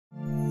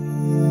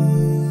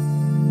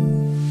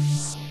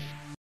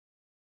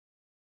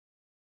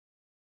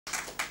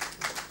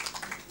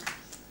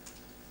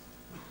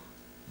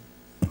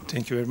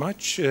Thank you very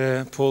much,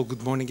 Paul.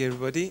 Good morning,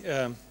 everybody.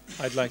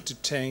 I'd like to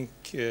thank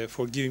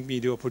for giving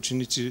me the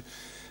opportunity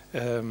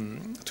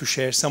to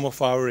share some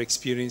of our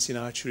experience in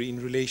archery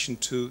in relation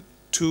to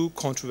two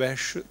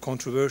controversial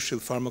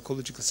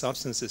pharmacological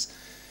substances.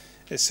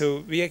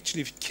 So we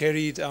actually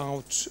carried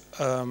out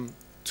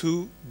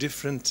two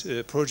different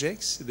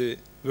projects, the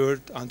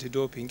World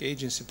Anti-Doping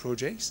Agency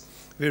projects.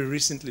 Very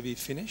recently we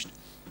finished.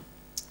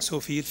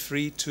 So feel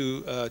free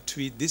to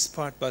tweet this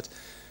part, but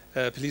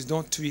please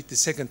don't tweet the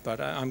second part.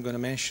 I'm going to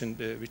mention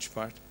which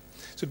part.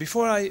 So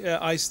before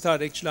I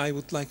start, actually, I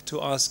would like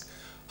to ask,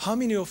 how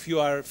many of you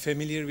are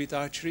familiar with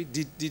archery?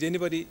 Did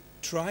anybody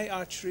try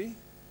archery?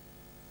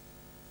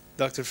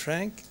 Dr.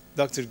 Frank,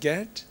 Dr.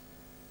 Gert,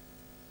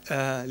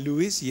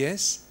 Louis,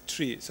 yes,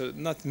 3, so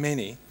not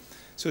many.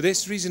 So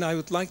that's the reason I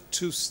would like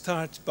to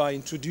start by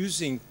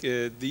introducing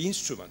the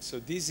instrument. So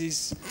this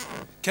is,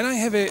 can I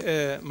have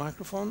a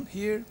microphone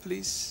here,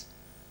 please?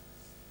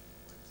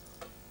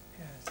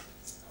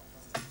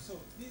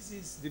 This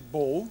is the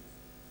bow,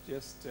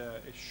 just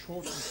a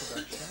short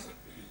introduction.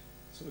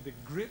 So the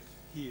grip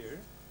here,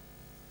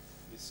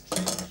 the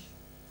string.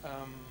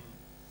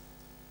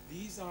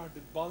 These are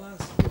the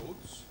balance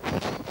rods,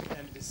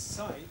 and the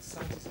sights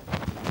is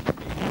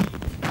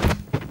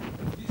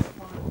this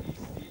part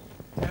is the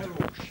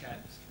arrow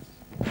shaft.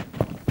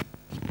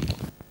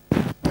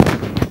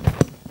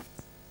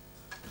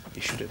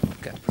 You should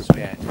have got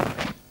prepared.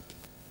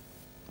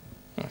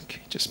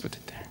 Okay, just put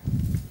it there.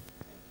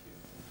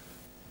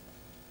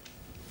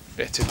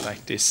 Better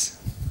like this.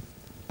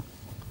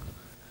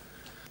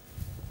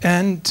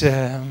 And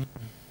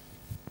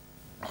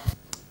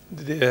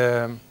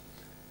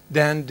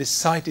then the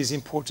sight is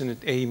important at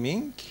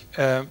aiming.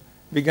 We're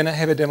going to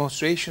have a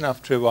demonstration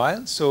after a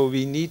while, so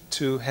we need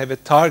to have a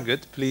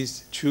target.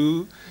 Please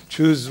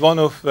choose one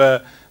of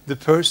the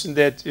person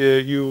that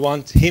you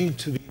want him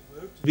to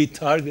be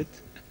target.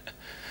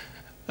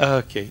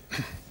 Okay.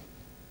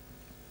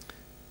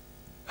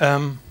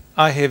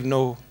 I have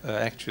no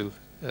actual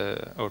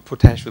or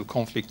potential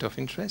conflict of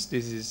interest.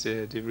 This is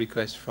the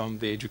request from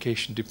the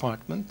education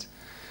department.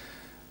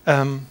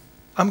 I'm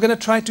going to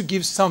try to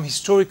give some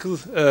historical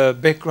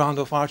background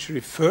of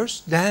archery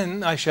first.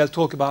 Then I shall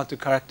talk about the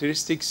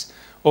characteristics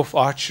of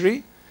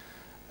archery.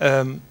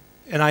 And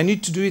I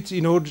need to do it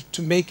in order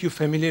to make you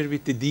familiar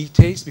with the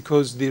details,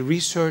 because the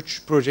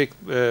research project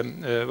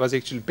was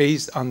actually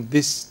based on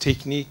this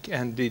technique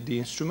and the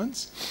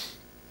instruments.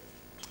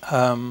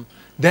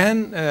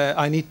 Then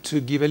I need to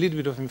give a little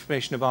bit of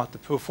information about the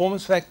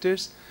performance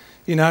factors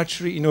in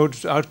archery in order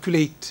to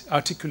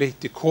articulate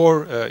the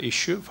core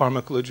issue,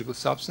 pharmacological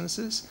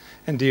substances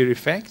and their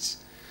effects.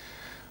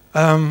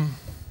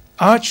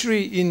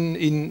 Archery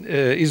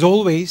is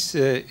always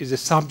is a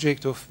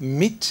subject of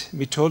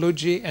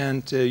mythology,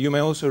 and you may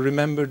also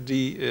remember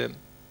the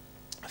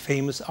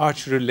famous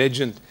archery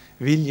legend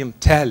William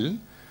Tell.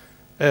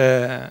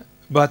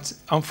 But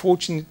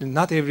unfortunately,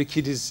 not every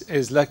kid is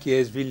as lucky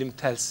as William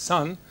Tell's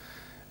son.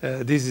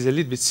 This is a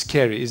little bit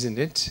scary, isn't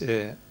it?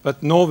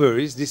 But no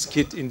worries, this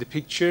kid in the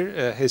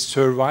picture has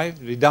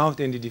survived without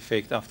any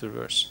defect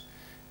afterwards.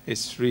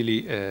 It's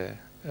really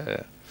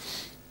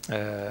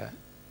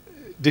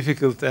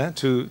difficult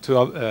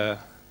to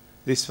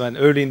this one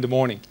early in the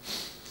morning.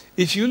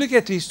 If you look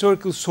at the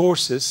historical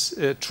sources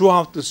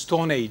throughout the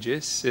Stone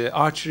Ages,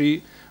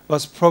 archery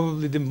was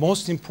probably the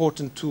most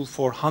important tool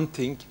for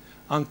hunting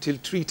until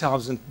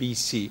 3000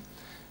 BC.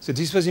 So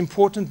this was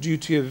important due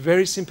to a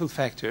very simple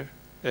factor,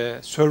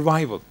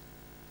 survival.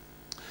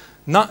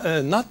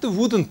 Not the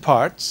wooden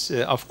parts,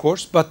 of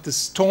course, but the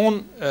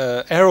stone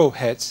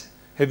arrowheads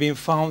have been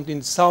found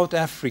in South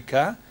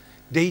Africa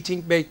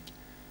dating back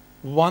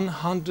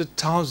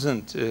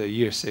 100,000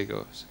 years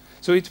ago.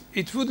 So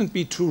it wouldn't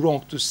be too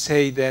wrong to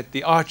say that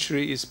the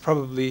archery is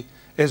probably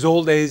as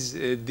old as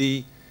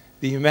the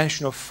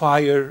invention of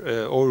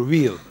fire or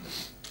wheel.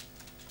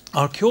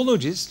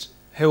 Archaeologists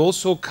have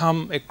also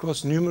come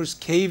across numerous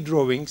cave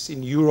drawings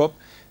in Europe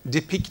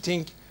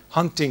depicting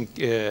hunting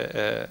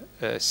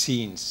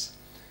scenes.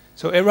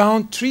 So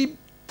around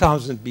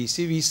 3000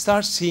 BC, we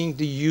start seeing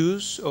the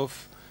use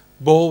of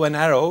bow and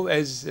arrow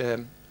as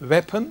a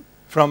weapon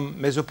from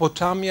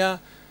Mesopotamia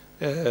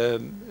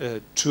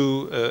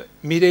to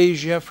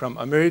Mid-Asia, from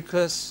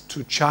Americas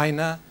to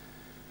China.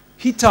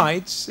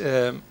 Hittites,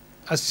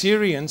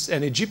 Assyrians,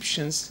 and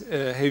Egyptians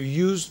have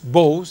used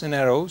bows and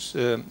arrows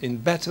in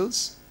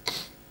battles.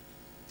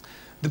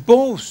 The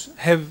bows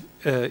have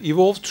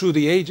evolved through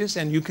the ages,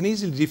 and you can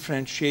easily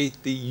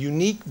differentiate the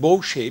unique bow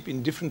shape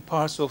in different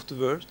parts of the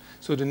world.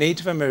 So the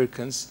Native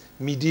Americans,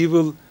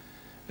 medieval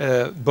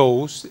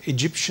bows,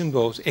 Egyptian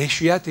bows,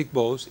 Asiatic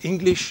bows,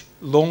 English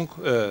long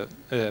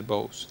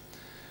bows.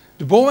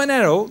 The bow and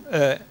arrow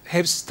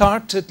have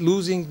started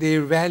losing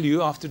their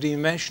value after the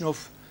invention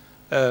of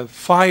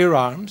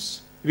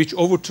firearms, which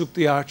overtook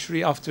the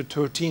archery after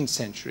 13th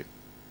century.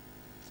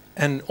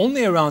 And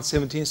only around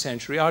 17th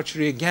century,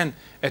 archery again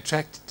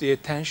attracted the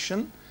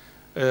attention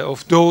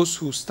of those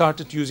who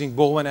started using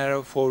bow and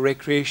arrow for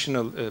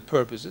recreational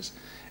purposes.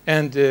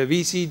 And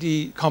we see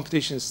the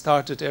competition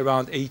started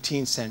around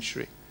 18th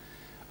century.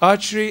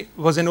 Archery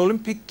was an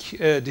Olympic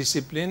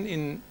discipline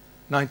in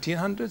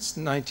 1900s,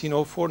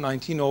 1904,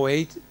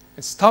 1908,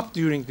 and stopped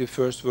during the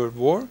First World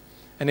War,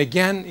 and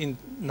again in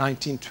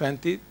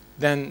 1920,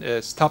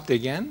 then stopped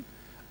again.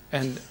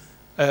 And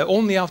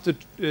only after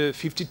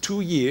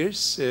 52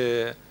 years,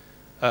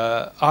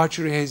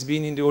 archery has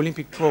been in the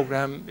Olympic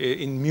program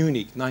in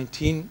Munich,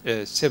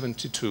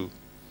 1972.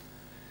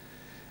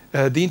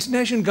 The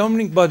international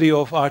governing body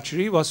of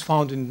archery was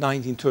founded in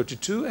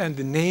 1932, and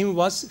the name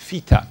was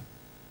FITA.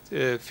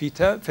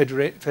 FITA,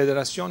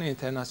 Fédération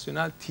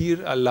Internationale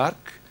Tir à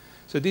l'Arc.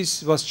 So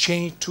this was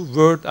changed to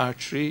World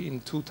Archery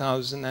in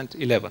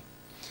 2011.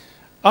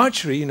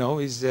 Archery, you know,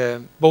 is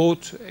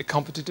both a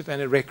competitive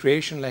and a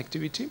recreational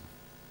activity.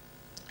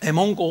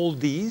 Among all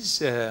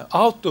these,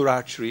 outdoor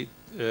archery,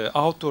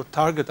 outdoor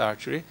target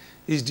archery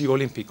is the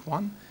Olympic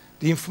one.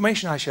 The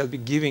information I shall be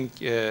giving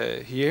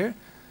here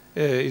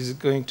is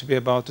going to be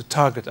about the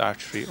target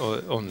archery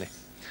only.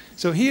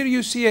 So here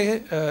you see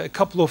a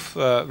couple of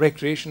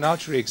recreational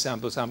archery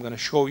examples I'm going to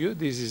show you.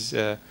 This is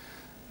a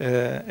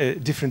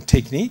different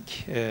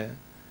technique.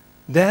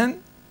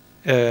 Then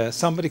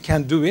somebody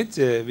can do it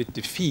with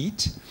the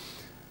feet.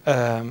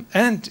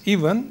 And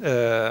even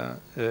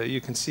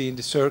you can see in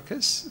the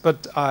circus,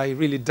 but I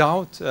really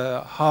doubt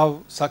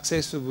how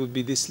successful would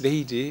be this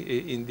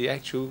lady in the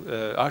actual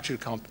archery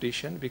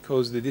competition,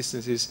 because the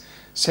distance is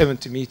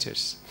 70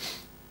 meters.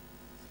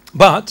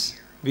 But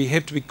we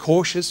have to be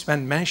cautious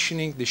when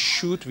mentioning the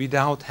shoot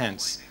without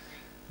hands.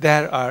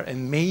 There are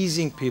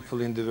amazing people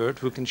in the world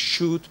who can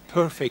shoot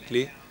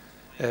perfectly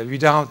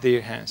without their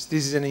hands.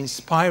 This is an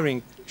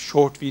inspiring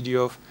short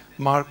video of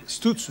Mark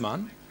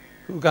Stutzman,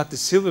 who got the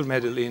silver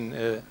medal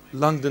in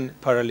London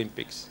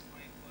Paralympics.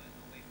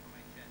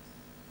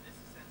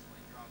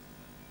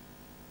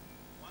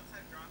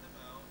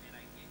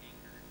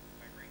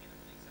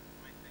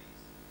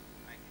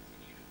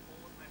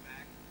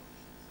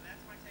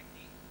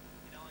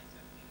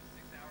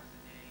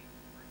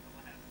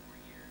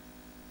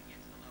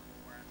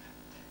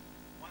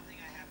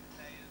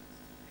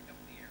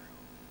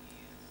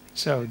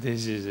 So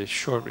this is a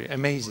short,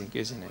 amazing,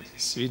 isn't it?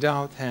 It's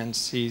without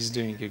hands, he's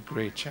doing a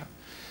great job.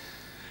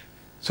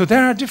 So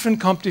there are different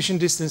competition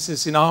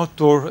distances in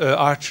outdoor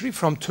archery,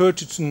 from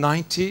 30 to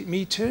 90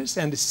 meters,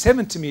 and the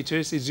 70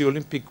 meters is the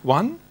Olympic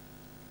one.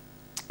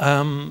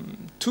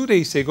 2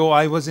 days ago,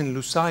 I was in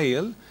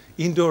Lusail,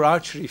 indoor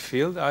archery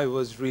field. I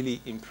was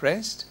really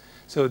impressed.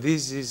 So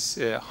this is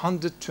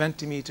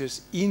 120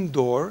 meters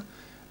indoor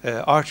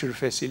archery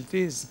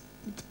facilities.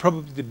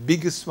 Probably the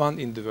biggest one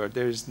in the world.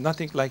 There is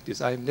nothing like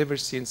this. I've never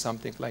seen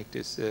something like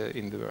this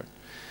in the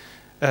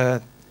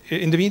world.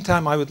 In the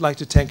meantime, I would like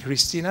to thank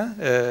Christina,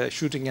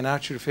 Shooting and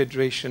Archery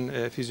Federation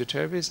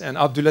physiotherapist, and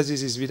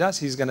Abdulaziz is with us.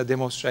 He's going to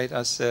demonstrate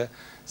us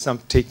some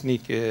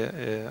technique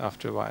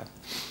after a while.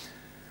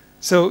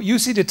 So you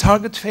see the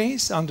target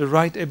face on the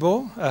right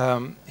above.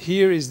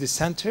 Here is the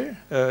center.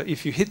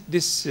 If you hit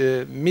this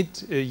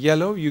mid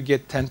yellow, you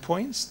get 10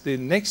 points. The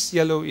next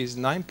yellow is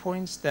 9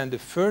 points. Then the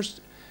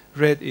first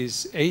red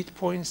is 8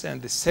 points,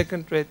 and the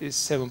second red is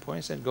 7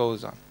 points, and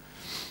goes on.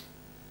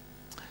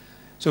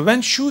 So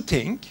when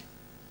shooting,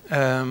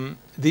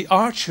 the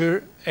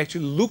archer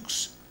actually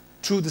looks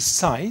to the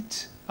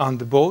sight on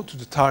the bow, to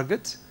the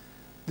target.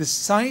 The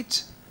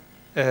sight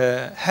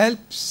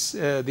helps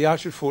the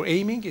archer for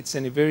aiming. It's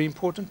a very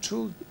important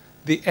tool.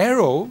 The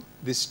arrow,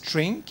 the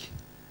string,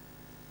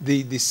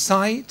 the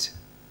sight,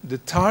 the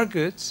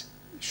target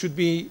should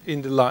be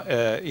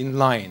in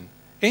line.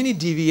 Any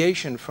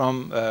deviation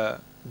from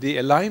the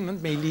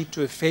alignment may lead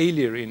to a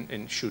failure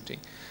in shooting.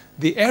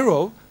 The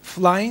arrow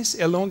flies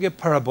along a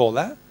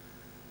parabola,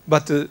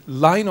 but the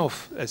line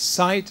of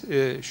sight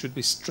should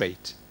be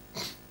straight.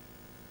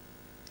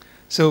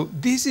 So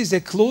this is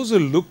a closer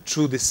look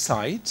through the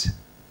sight.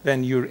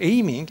 When you're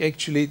aiming,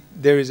 actually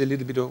there is a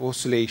little bit of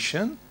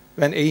oscillation.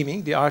 When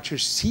aiming, the archer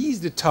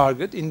sees the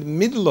target in the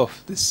middle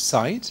of the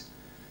sight,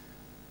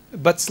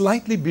 but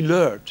slightly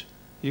blurred.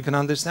 You can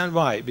understand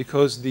why,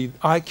 because the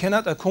eye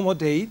cannot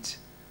accommodate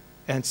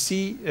and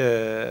see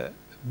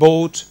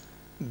both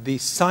the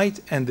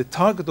sight and the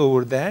target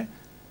over there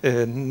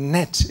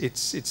net.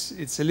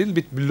 It's a little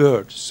bit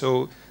blurred.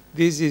 So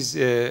this is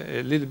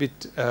a little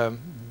bit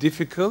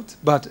difficult,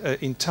 but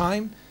in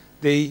time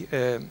they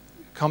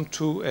come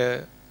to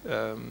a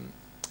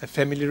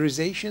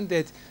familiarization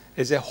that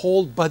as a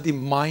whole body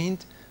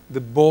mind,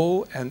 the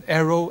bow and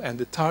arrow and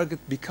the target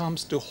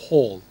becomes the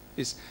whole.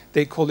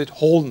 They call it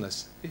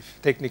wholeness, if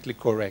technically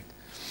correct.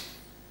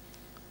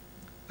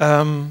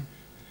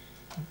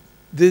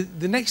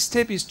 The next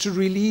step is to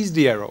release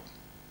the arrow.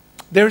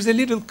 There's a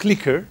little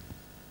clicker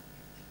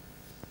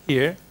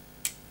here.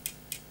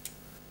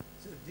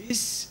 So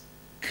this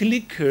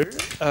clicker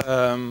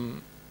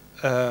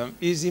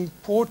is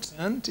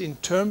important in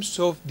terms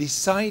of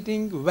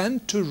deciding when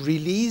to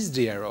release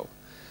the arrow.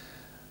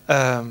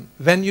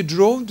 When you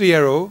draw the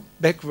arrow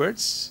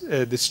backwards,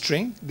 the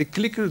string, the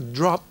clicker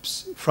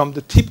drops from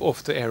the tip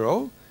of the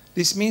arrow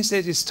This means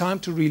that it's time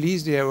to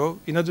release the arrow.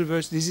 In other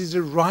words, this is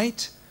the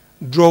right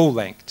draw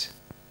length.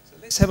 So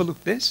let's have a look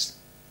at this.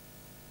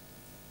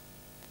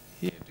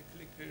 Here the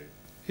clicker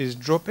is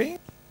dropping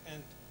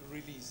and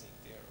releasing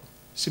the arrow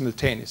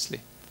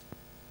simultaneously.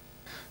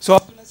 So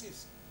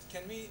Abdulaziz,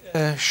 can we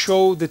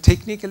show the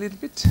technique a little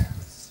bit?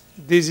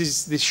 This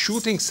is the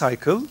shooting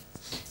cycle.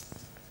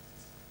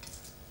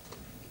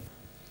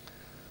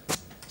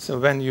 So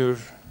when you're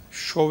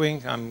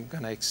showing, I'm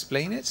going to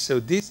explain it. So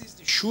this is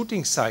the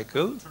shooting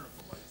cycle.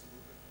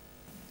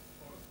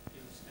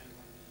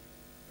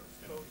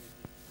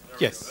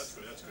 Yes.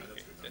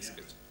 That's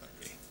good.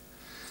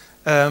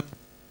 Okay.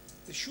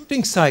 The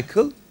shooting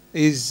cycle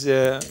is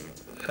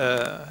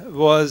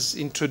was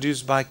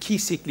introduced by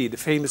Ki-Sik Lee, the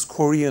famous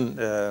Korean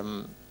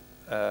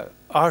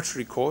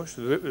archery coach,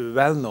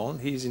 well known.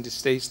 He's in the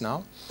States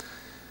now.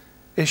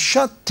 A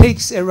shot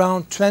takes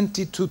around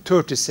 20 to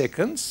 30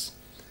 seconds.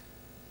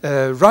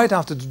 Right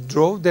after the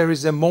draw, there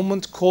is a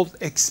moment called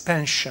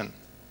expansion.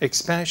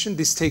 Expansion,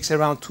 this takes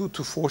around 2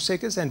 to 4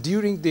 seconds, and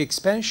during the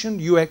expansion,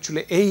 you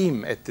actually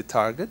aim at the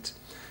target.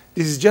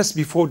 This is just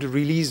before the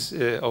release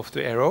of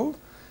the arrow,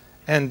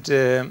 and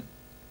the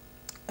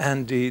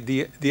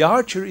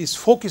archer is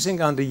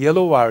focusing on the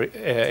yellow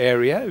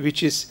area,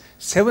 which is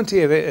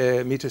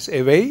 70 meters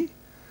away.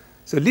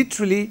 So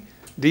literally,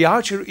 the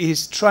archer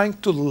is trying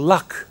to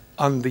lock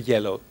on the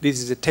yellow.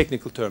 This is a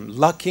technical term,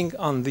 locking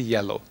on the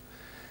yellow.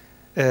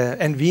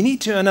 And we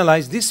need to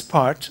analyze this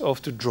part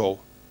of the draw.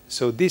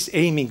 So this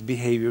aiming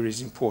behavior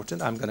is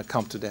important. I'm going to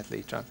come to that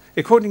later on.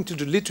 According to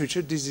the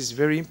literature, this is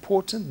very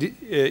important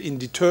in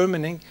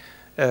determining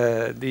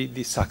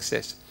the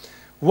success.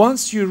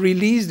 Once you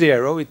release the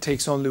arrow, it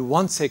takes only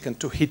 1 second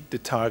to hit the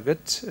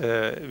target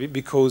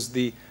because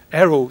the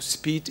arrow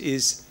speed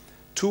is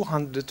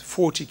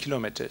 240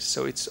 kilometers.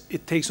 So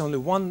it takes only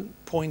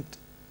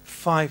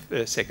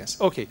 1.5 seconds.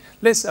 Okay,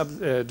 let's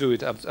do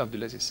it,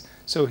 Abdulaziz.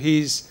 So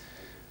he's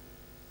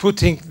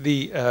putting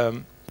the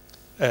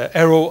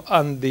arrow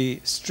on the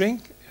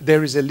string.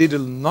 There is a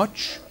little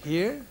notch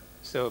here,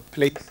 so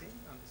placing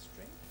on the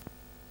string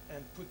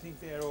and putting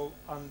the arrow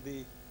on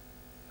the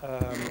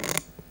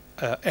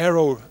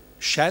arrow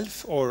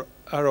shelf or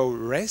arrow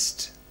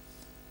rest,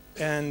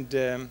 and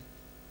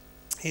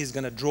he's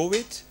going to draw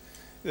it.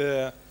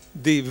 The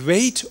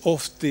weight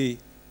of the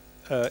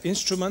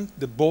instrument,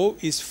 the bow,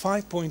 is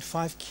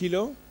 5.5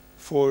 kilo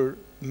for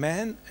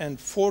men and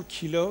 4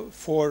 kilo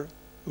for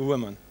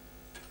women.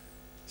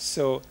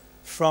 So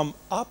from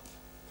up,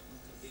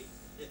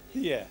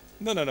 yeah,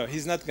 no,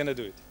 he's not going to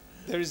do it.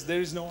 There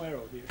is no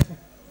arrow here.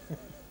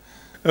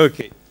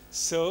 Okay,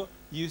 so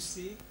you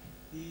see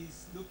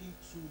he's looking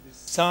through the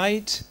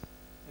side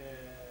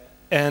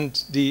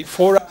and the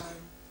forearm,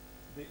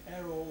 the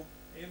arrow,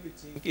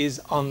 everything is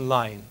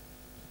online,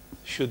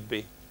 should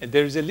be. And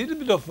there is a little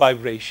bit of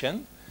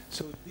vibration.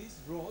 So this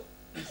rod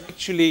is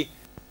actually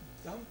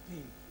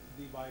dumping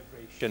the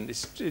vibration,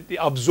 it's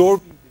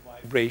absorbing the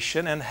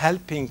vibration and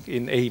helping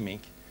in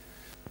aiming.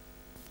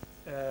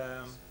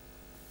 How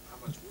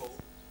much bow?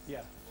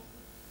 Yeah.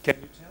 Can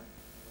you tell?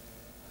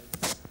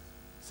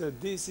 So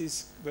this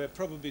is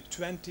probably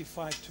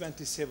 25,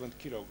 27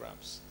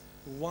 kilograms.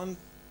 One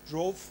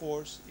draw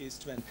force is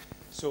 20.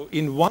 So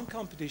in one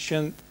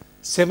competition,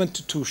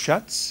 72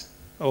 shots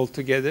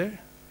altogether,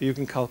 you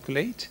can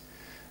calculate.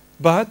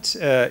 But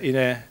in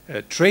a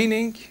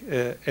training,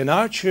 an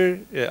archer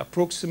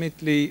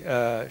approximately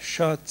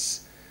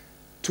shots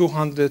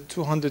 200,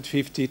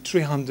 250,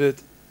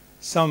 300.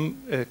 Some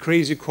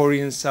crazy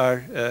Koreans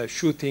are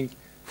shooting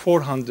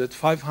 400,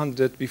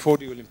 500 before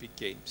the Olympic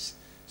Games.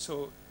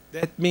 So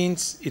that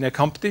means in a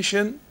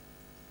competition,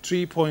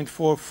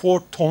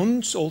 3.4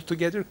 tons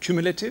altogether,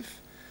 cumulative.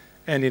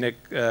 And in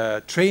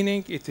a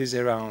training, it is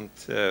around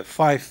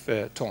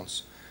 5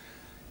 tons.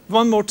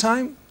 One more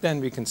time, then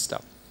we can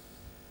stop.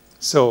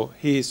 So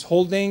he is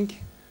holding,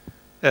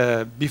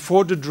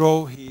 before the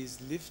draw, he is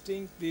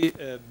lifting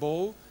the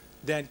bow,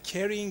 then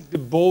carrying the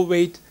bow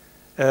weight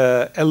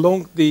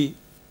along the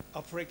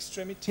upper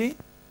extremity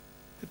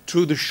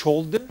through the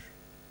shoulder,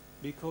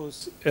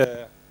 because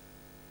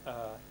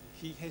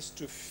he has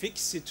to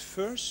fix it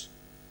first,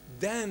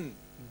 then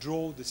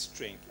draw the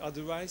string.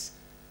 Otherwise,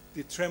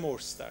 the tremor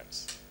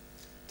starts.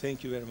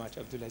 Thank you very much,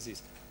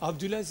 Abdulaziz.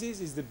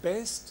 Abdulaziz is the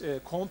best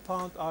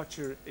compound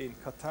archer in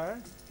Qatar.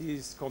 He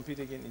is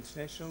competing in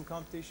international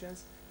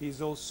competitions. He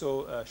is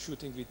also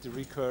shooting with the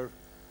recurve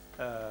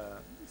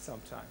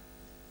sometime.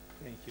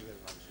 Thank you very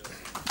much.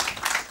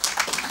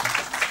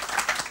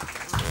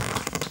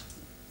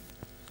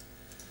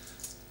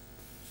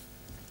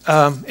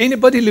 Any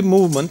bodily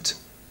movement,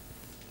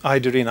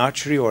 either in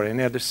archery or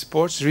any other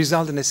sports,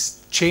 result in a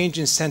change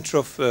in center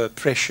of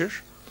pressure.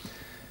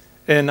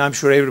 And I'm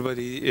sure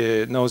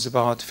everybody knows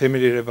about,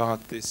 familiar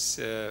about this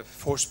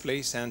force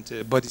place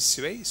and body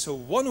sway. So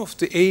one of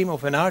the aim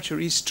of an archer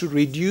is to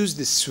reduce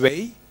the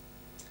sway,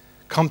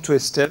 come to a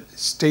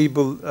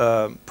stable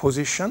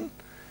position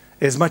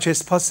as much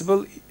as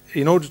possible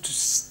in order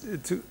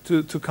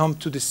to come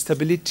to the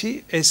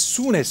stability as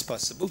soon as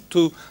possible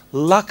to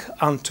lock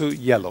onto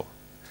yellow.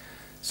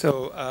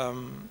 So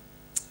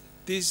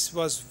this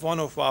was one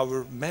of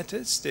our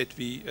methods that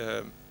we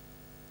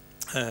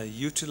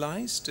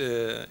utilized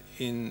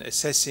in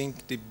assessing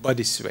the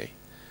body sway.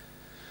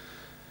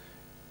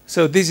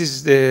 So this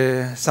is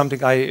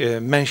something I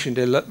mentioned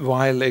a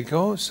while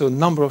ago. So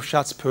number of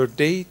shots per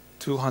day,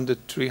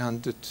 200,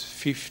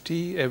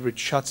 350. Average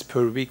shots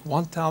per week,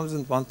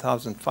 1,000,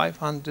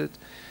 1,500.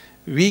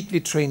 Weekly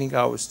training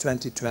hours,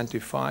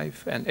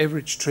 20-25. And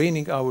average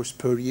training hours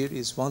per year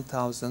is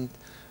 1,000,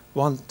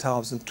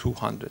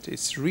 1,200.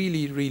 It's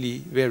really, really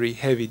very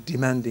heavy,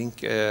 demanding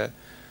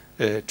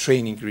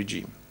training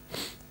regime.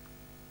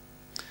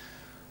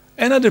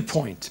 Another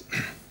point,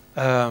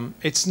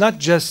 it's not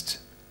just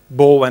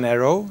bow and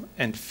arrow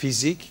and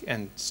physique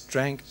and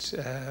strength,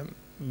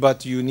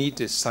 but you need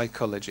a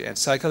psychology. And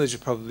psychology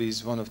probably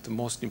is one of the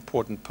most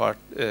important part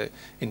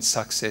in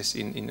success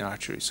in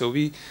archery. So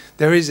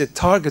there is a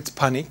target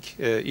panic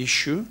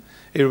issue.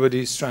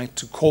 Everybody is trying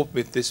to cope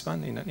with this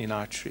one in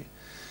archery.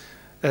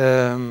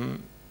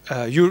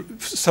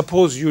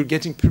 Suppose you're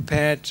getting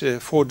prepared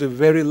for the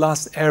very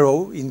last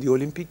arrow in the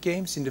Olympic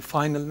Games, in the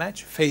final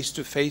match,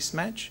 face-to-face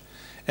match,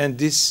 and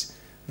this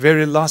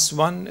very last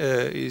one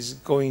is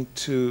going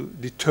to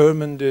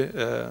determine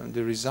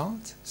the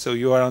result. So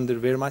you are under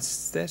very much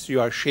stress,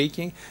 you are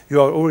shaking, you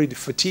are already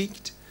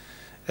fatigued,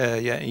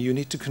 yeah, and you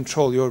need to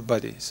control your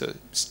body. So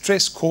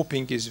stress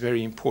coping is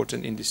very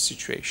important in this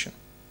situation.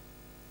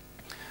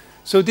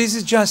 So this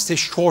is just a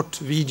short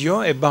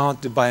video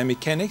about the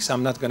biomechanics.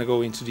 I'm not going to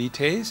go into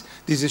details.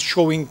 This is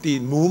showing the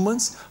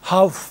movements,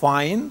 how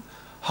fine,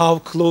 how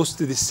close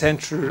to the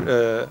center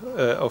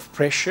of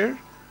pressure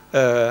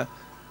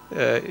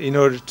in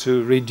order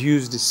to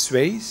reduce the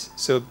sways.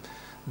 So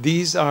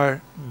these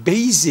are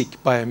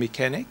basic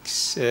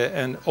biomechanics,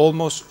 and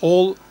almost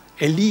all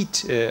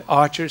elite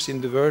archers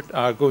in the world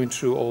are going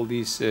through all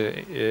these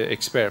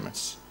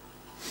experiments.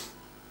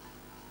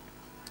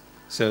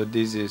 So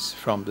this is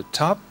from the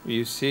top,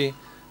 you see.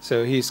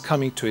 So he's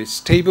coming to a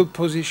stable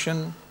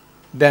position,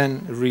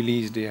 then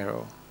release the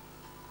arrow.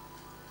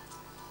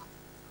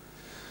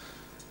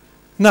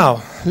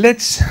 Now,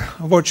 let's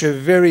watch a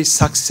very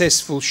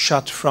successful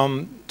shot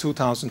from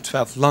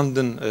 2012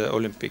 London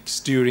Olympics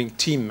during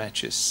team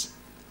matches.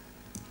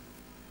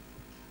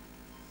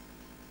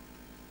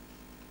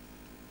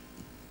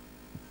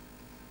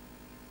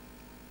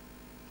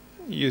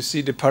 You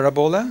see the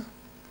parabola,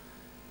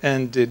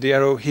 and the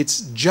arrow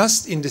hits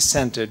just in the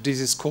center.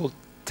 This is called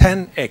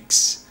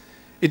 10x.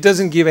 It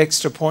doesn't give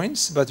extra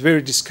points, but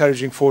very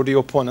discouraging for the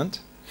opponent.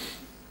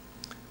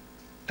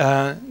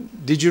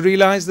 Did you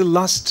realize the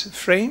last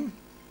frame?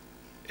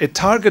 A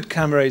target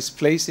camera is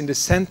placed in the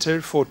center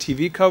for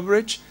TV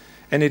coverage,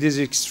 and it is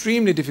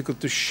extremely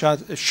difficult to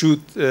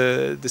shoot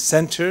the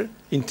center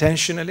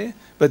intentionally.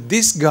 But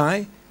this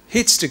guy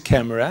hits the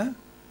camera,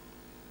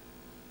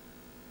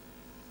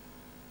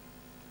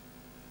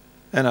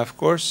 and of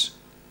course,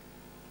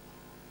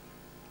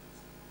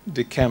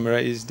 the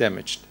camera is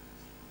damaged.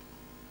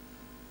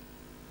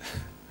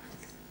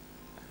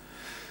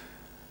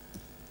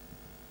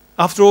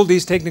 After all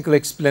these technical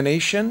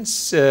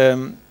explanations,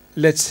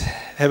 let's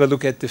have a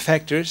look at the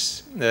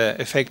factors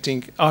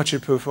affecting archery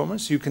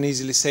performance. You can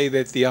easily say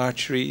that the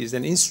archery is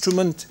an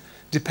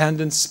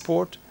instrument-dependent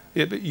sport.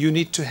 You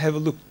need to have a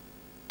look,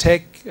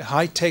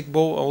 high-tech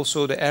bow,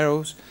 also the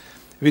arrows,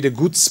 with a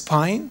good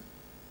spine.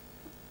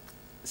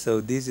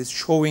 So this is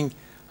showing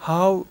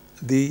how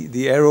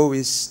the arrow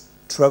is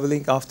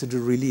traveling after the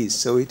release.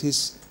 So it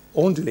is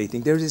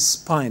undulating. There is a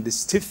spine, the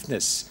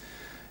stiffness.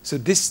 So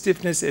this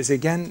stiffness is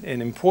again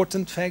an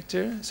important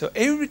factor. So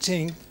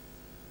everything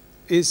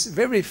is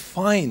very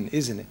fine,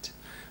 isn't it?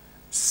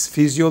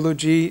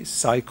 Physiology,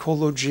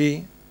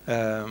 psychology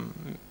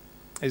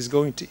is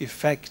going to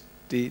affect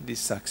the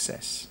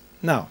success.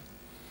 Now,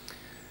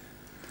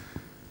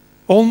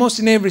 almost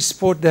in every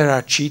sport there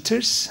are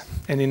cheaters,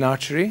 and in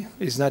archery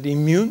is not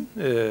immune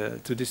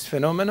to this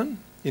phenomenon.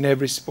 In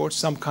every sport,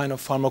 some kind of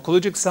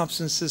pharmacological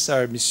substances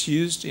are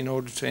misused in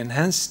order to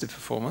enhance the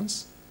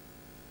performance.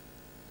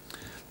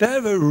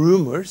 There were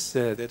rumors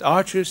that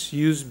archers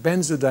use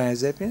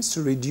benzodiazepines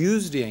to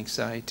reduce the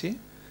anxiety.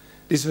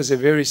 This was a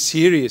very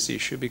serious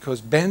issue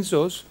because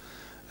benzos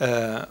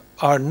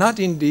are not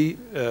in the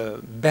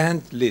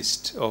banned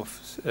list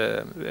of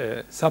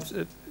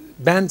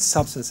banned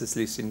substances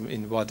list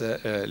in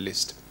WADA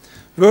list.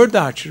 World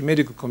Archery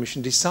Medical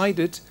Commission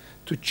decided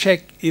to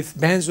check if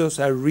benzos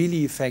are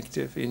really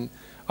effective in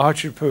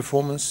archery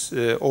performance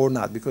or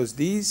not, because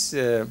these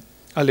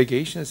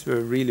allegations were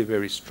really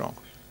very strong.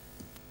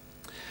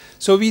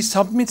 So we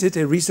submitted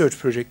a research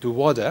project to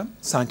WADA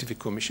Scientific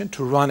Commission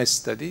to run a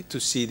study to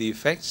see the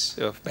effects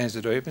of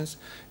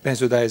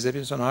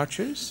benzodiazepines on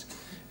archers.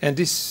 And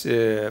this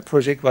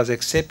project was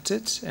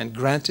accepted and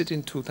granted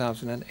in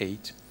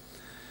 2008.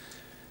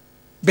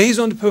 Based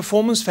on the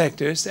performance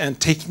factors and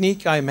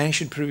technique I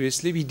mentioned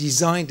previously, we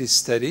designed this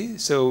study.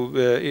 So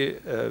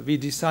we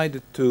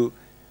decided to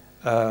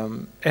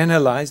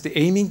analyze the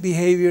aiming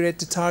behavior at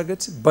the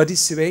target, body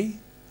sway,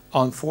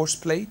 on force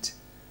plate,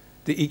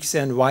 the x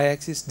and y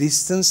axis,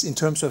 distance in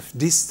terms of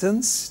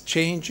distance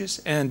changes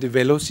and the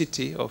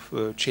velocity of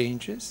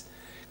changes,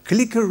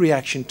 clicker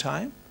reaction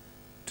time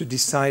to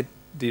decide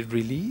the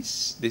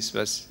release. This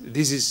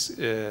is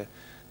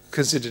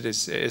considered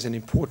as an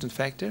important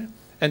factor,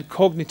 and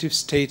cognitive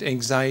state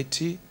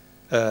anxiety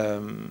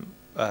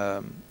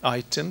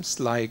items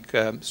like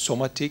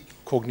somatic,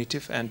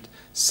 cognitive, and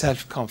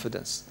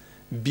self-confidence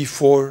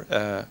before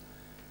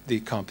the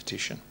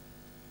competition.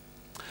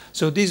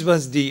 So this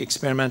was the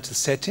experimental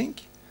setting.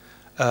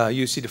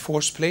 You see the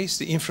force place,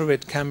 the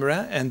infrared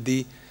camera, and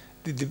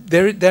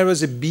there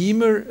was a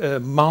beamer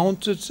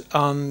mounted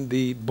on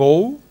the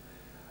bow.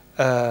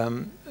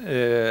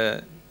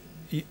 The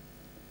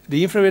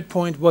infrared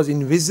point was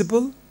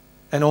invisible,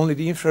 and only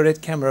the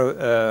infrared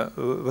camera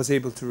was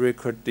able to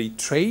record the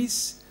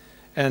trace,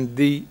 and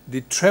the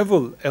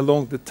travel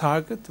along the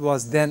target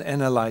was then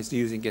analyzed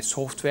using a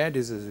software.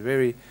 This is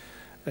very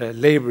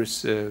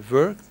laborious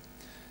work.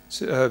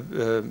 So,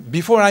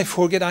 before I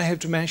forget, I have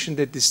to mention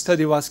that the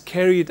study was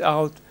carried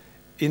out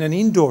in an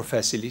indoor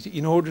facility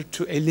in order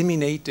to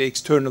eliminate the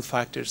external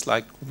factors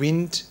like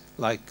wind,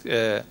 like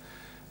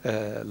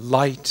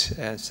light.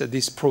 So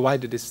this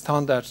provided a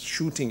standard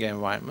shooting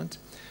environment.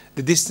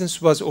 The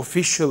distance was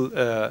official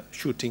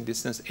shooting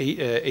distance,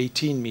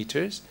 18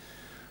 meters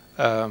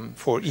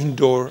for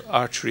indoor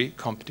archery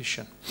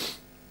competition.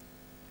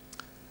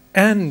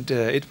 And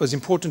it was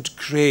important to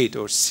create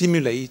or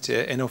simulate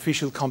an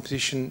official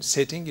competition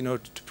setting in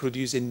order to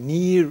produce a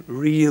near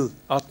real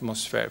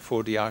atmosphere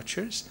for the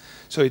archers.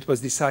 So it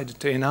was decided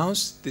to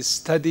announce this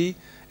study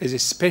as a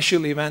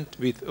special event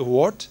with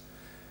award.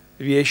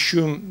 We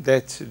assume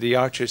that the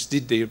archers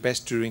did their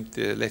best during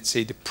the, let's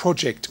say, the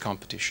project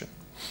competition.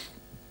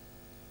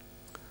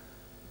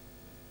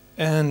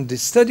 And the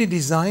study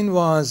design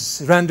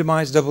was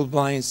randomized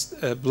double-blind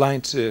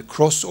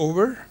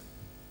crossover.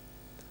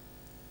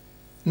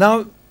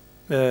 Now,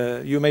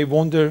 you may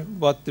wonder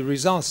what the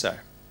results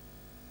are.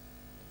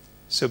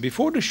 So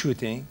before the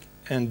shooting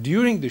and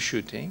during the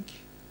shooting,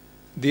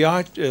 the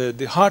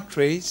heart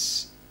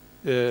rates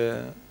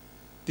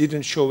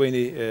didn't show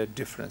any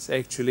difference.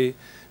 Actually,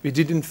 we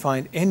didn't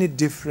find any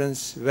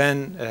difference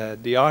when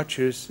the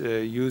archers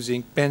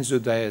using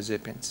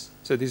benzodiazepines.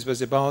 So this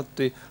was about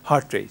the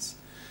heart rates.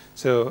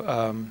 So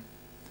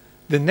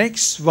the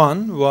next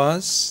one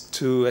was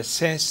to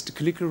assess the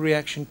clicker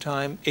reaction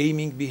time,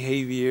 aiming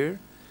behavior,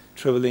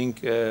 traveling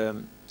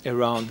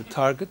around the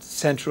target,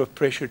 center of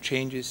pressure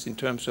changes in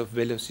terms of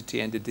velocity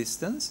and the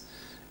distance,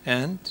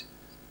 and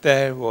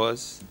there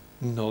was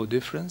no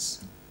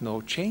difference,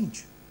 no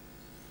change.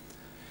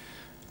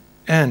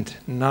 And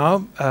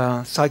now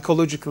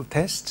psychological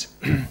test,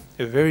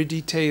 a very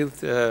detailed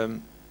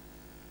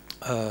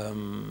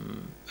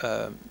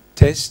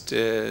test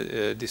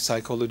the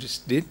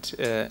psychologist did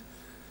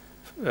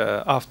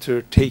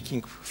after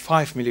taking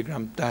 5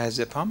 milligram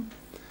diazepam,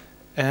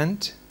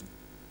 and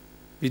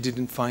we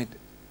didn't find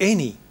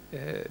any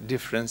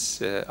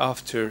difference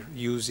after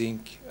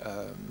using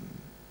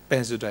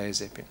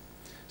benzodiazepine.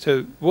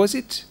 So was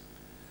it?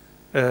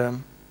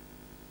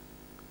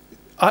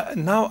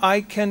 Now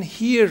I can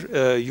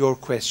hear your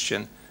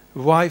question.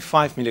 Why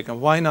 5 milligram?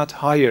 Why not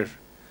higher?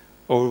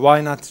 Or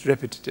why not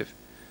repetitive?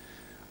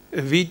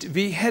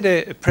 We had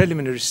a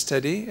preliminary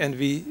study, and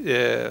we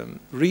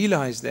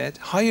realized that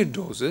higher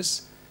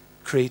doses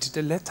created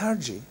a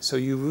lethargy. So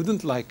you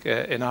wouldn't like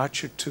an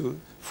archer to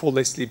fall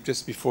asleep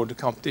just before the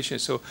competition.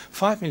 So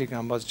 5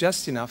 milligram was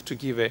just enough to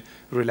give a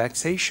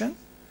relaxation.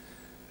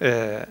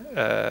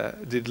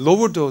 The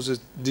lower doses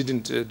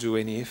didn't do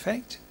any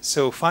effect.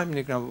 So 5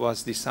 milligram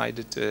was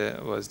decided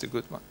was the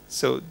good one.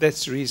 So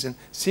that's the reason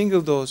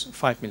single dose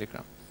 5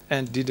 milligram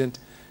and didn't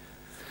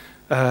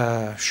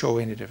show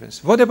any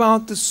difference. What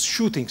about the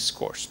shooting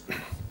scores?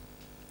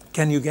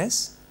 Can you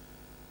guess?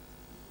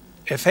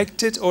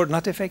 Affected or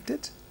not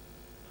affected?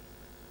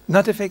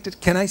 Not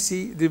affected. Can I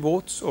see the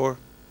votes? Or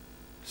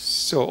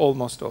so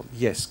almost all.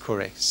 Yes,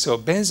 correct. So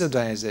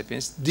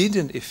benzodiazepines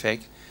didn't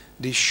affect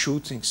the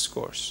shooting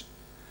scores.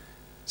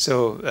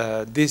 So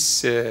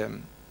this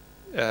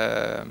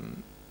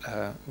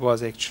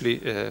was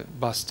actually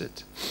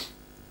busted.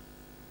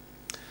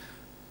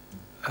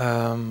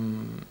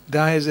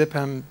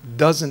 Diazepam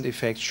doesn't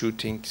affect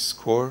shooting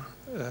score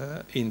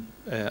in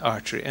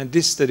archery, and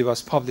this study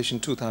was published in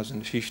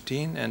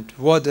 2015, and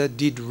WADA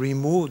did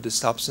remove the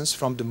substance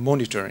from the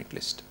monitoring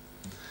list.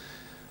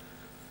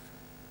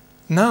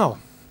 Now,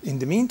 in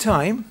the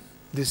meantime,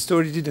 the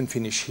story didn't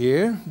finish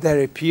here.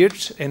 There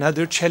appeared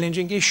another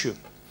challenging issue.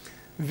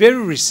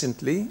 Very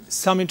recently,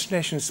 some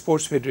international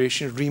sports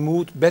federations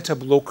removed beta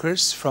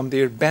blockers from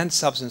their banned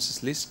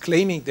substances list,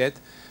 claiming that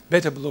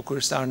beta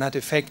blockers are not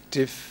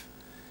effective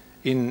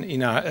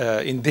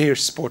in their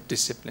sport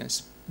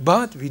disciplines,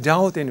 but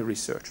without any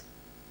research.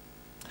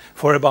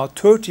 For about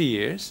 30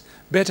 years,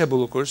 beta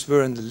blockers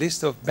were on the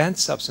list of banned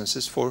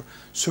substances for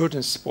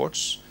certain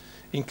sports,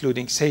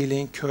 including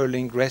sailing,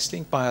 curling,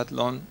 wrestling,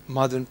 biathlon,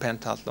 modern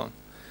pentathlon.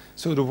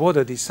 So the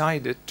WADA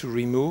decided to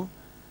remove,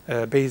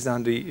 based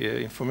on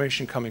the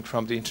information coming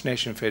from the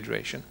International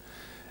Federation.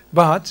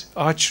 But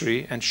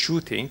archery and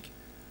shooting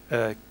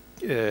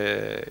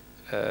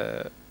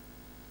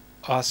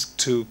asked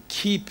to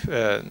keep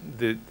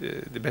the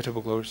beta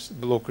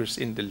blockers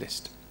in the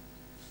list.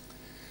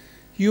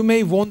 You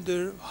may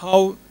wonder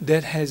how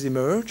that has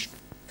emerged.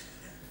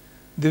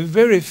 The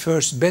very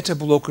first beta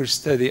blocker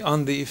study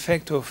on the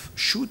effect of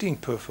shooting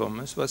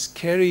performance was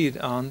carried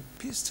on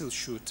pistol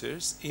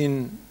shooters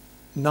in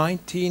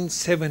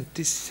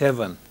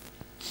 1977.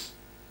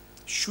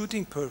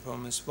 Shooting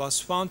performance was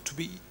found to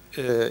be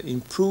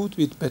improved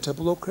with beta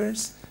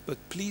blockers, but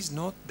please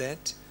note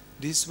that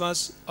this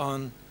was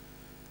on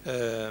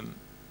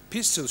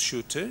pistol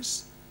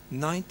shooters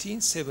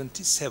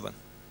 1977.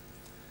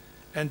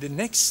 And the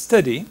next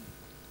study,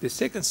 the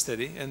second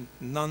study, and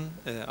none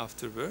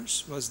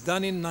afterwards, was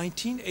done in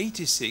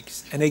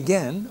 1986, and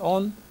again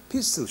on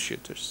pistol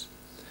shooters.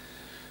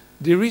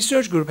 The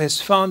research group has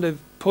found a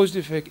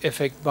positive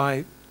effect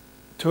by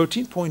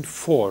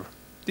 13.4.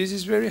 This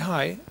is very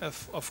high,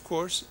 of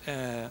course.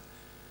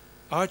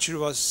 Archery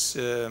was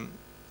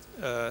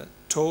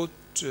taught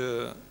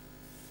to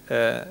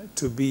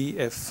be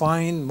a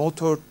fine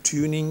motor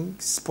tuning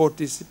sport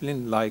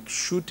discipline like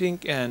shooting,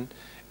 and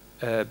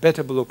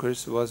beta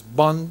blockers was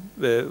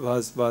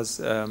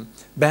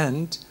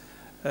banned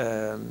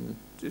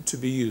to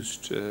be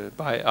used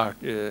by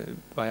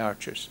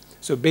archers.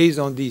 So based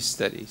on these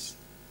studies,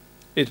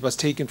 it was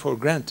taken for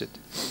granted.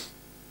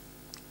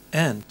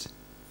 And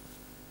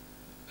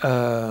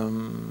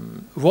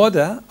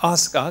WADA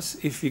asked us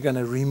if we're going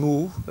to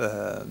remove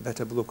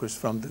beta blockers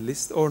from the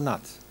list or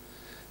not.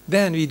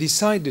 Then we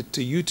decided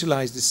to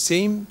utilize the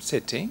same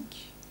setting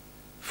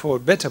for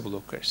beta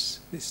blockers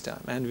this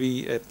time, and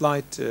we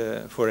applied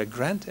for a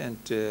grant, and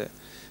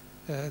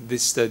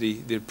this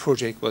study, the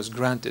project was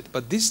granted.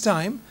 But this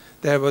time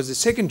there was a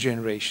second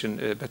generation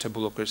beta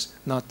blockers,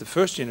 not the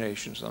first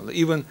generation only,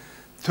 even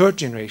third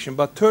generation,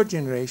 but third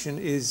generation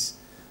is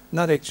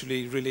not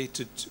actually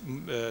related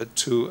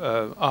to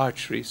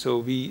archery, so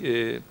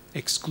we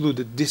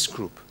excluded this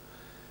group.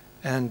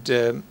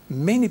 And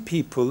many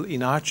people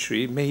in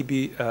archery may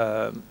be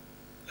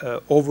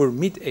over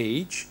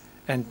mid-age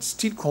and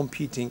still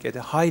competing at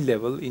a high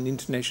level in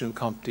international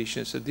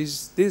competition. So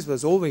this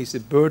was always a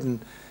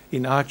burden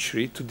in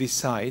archery to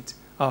decide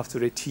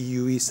after a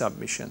TUE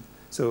submission.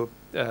 So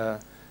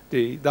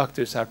the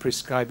doctors are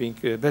prescribing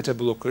beta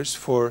blockers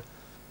for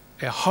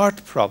a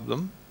heart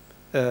problem.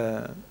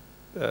 Then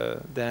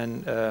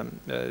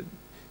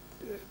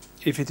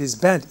if it is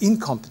bad in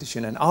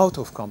competition and out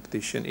of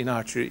competition in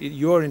archery,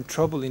 you are in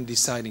trouble in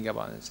deciding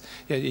about it.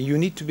 You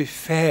need to be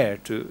fair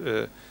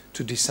to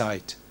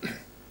decide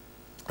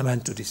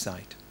when to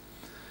decide.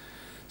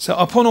 So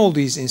upon all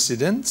these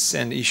incidents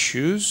and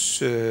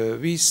issues,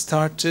 we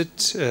started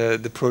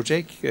the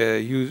project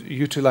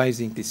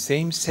utilizing the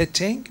same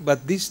setting,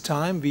 but this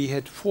time we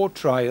had 4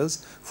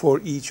 trials for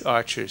each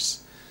archers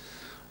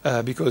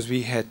because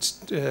we had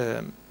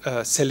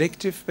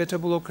selective beta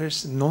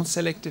blockers,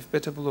 non-selective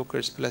beta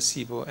blockers,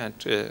 placebo, and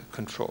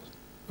control.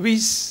 We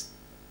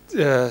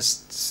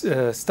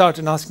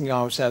started asking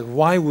ourselves,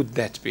 why would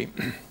that be?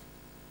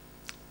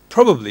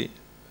 Probably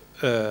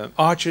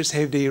archers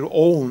have their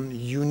own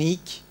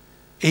unique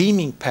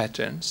aiming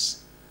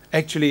patterns,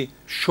 actually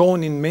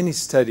shown in many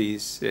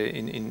studies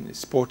in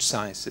sports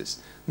sciences,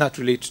 not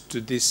related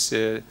to these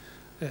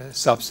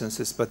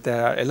substances, but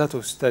there are a lot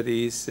of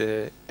studies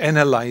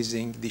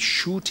analyzing the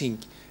shooting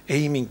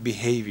aiming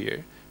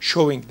behavior,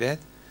 showing that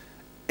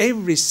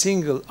every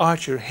single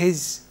archer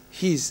has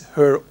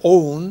her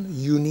own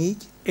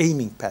unique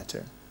aiming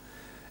pattern,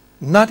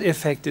 not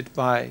affected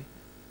by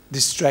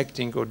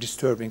distracting or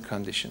disturbing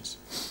conditions.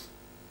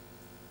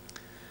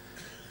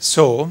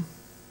 So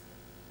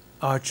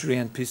archery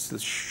and pistol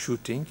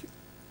shooting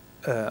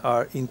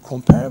are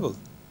incomparable.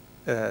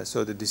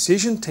 So the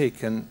decision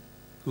taken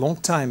long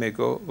time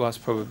ago was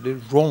probably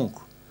wrong.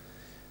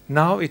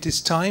 Now it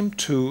is time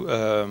to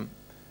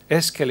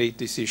escalate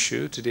this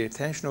issue to the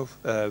attention of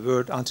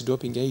World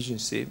Anti-Doping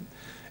Agency.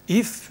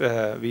 If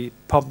we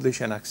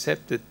publish and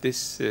accepted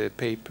this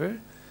paper,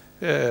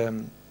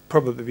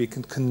 probably we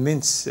can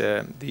convince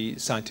the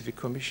scientific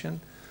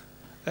commission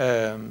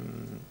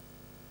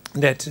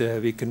that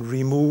we can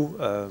remove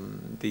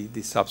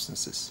the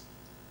substances,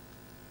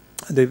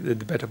 the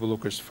beta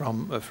blockers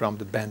from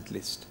the banned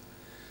list.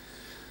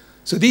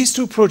 So these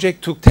 2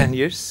 projects took 10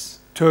 years.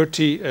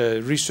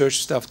 30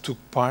 research staff took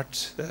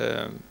part.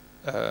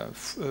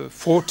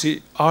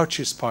 40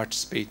 archers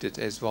participated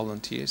as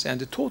volunteers,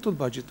 and the total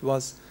budget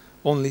was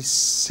only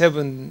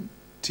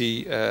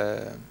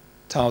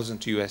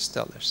 $70,000 US.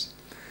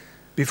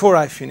 Before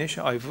I finish,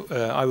 I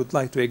would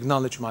like to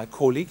acknowledge my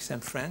colleagues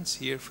and friends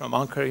here from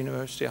Ankara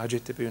University,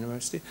 Hacettepe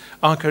University.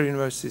 Ankara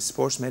University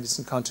Sports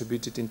Medicine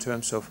contributed in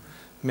terms of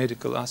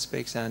medical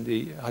aspects, and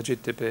the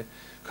Hacettepe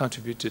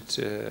contributed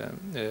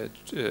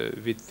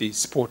with the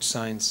sports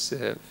science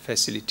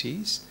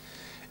facilities.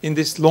 In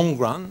this long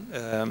run,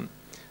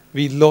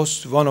 we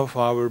lost one of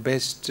our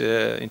best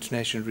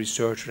international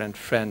researcher and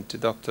friend,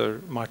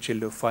 Dr.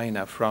 Marcello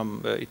Faina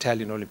from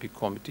Italian Olympic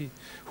Committee,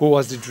 who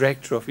was the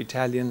director of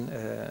Italian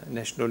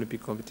National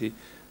Olympic Committee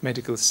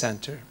Medical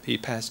Center. He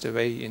passed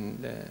away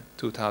in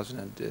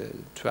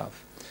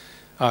 2012.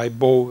 I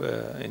bow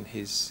in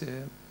his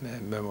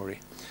memory.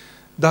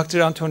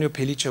 Dr. Antonio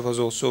Pelliccia was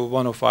also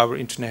one of our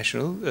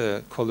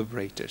international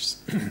collaborators.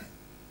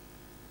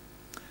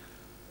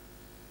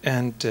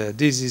 And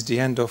this is the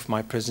end of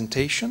my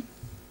presentation.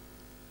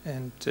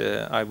 And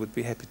I would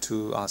be happy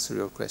to answer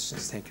your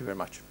questions. Thank you very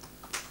much.